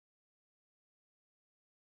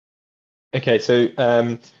Okay,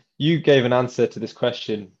 so you gave an answer to this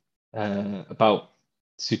question about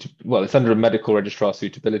well, it's under a medical registrar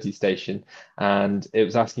suitability station, and it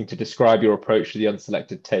was asking to describe your approach to the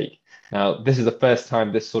unselected take. Now, this is the first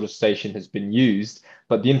time this sort of station has been used,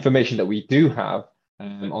 but the information that we do have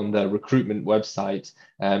on the recruitment website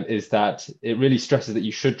is that it really stresses that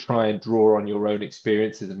you should try and draw on your own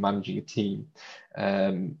experiences in managing a team.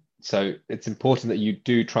 So it's important that you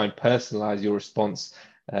do try and personalize your response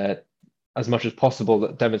as much as possible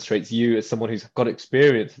that demonstrates you as someone who's got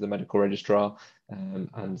experience as a medical registrar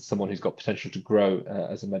and someone who's got potential to grow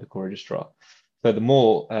as a medical registrar. So the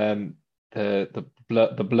more the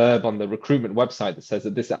blurb on the recruitment website that says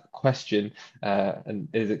that this question and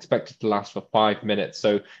is expected to last for 5 minutes.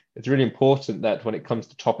 So it's really important that when it comes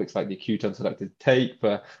to topics like the acute unselected take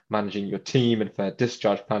for managing your team and for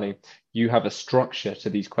discharge planning, you have a structure to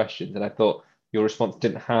these questions. And I thought your response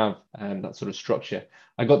didn't have that sort of structure.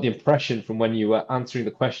 I got the impression from when you were answering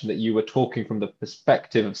the question that you were talking from the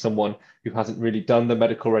perspective of someone who hasn't really done the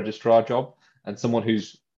medical registrar job and someone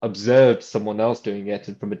who's observed someone else doing it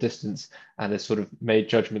and from a distance and has sort of made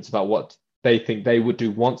judgments about what they think they would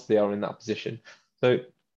do once they are in that position. So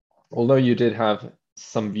although you did have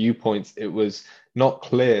some viewpoints, it was not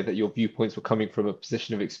clear that your viewpoints were coming from a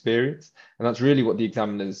position of experience. And that's really what the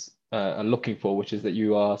examiners are looking for, which is that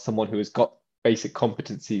you are someone who has got basic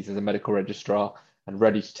competencies as a medical registrar and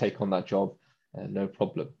ready to take on that job, no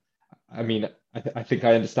problem. I mean, I think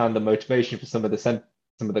I understand the motivation for some of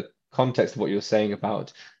the context of what you're saying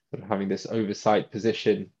about sort of having this oversight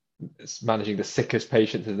position, managing the sickest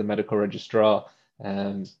patients as a medical registrar,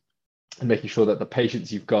 and making sure that the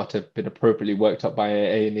patients you've got have been appropriately worked up by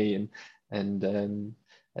A&E and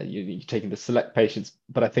you're taking the select patients.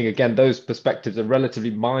 But I think again, those perspectives are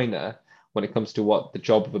relatively minor when it comes to what the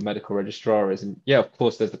job of a medical registrar is. And yeah, of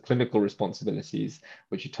course, there's the clinical responsibilities,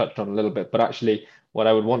 which you touched on a little bit, but actually what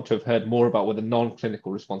I would want to have heard more about were the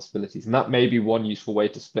non-clinical responsibilities. And that may be one useful way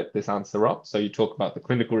to split this answer up. So you talk about the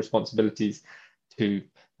clinical responsibilities to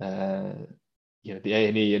the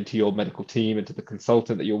A&E and to your medical team and to the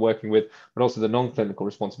consultant that you're working with, but also the non-clinical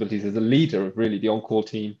responsibilities as a leader of really the on-call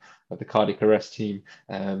team, of the cardiac arrest team,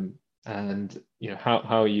 and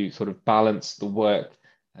how you sort of balance the work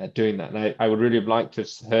doing that. And I would really have liked to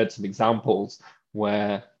have heard some examples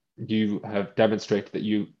where you have demonstrated that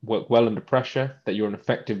you work well under pressure, that you're an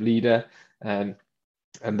effective leader, and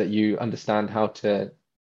that you understand how to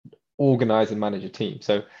organize and manage a team.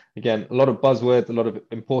 So again, a lot of buzzwords, a lot of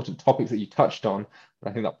important topics that you touched on, but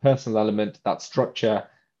I think that personal element, that structure,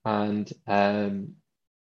 and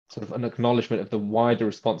sort of an acknowledgement of the wider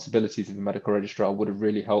responsibilities of the medical registrar would have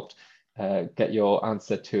really helped get your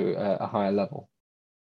answer to a higher level.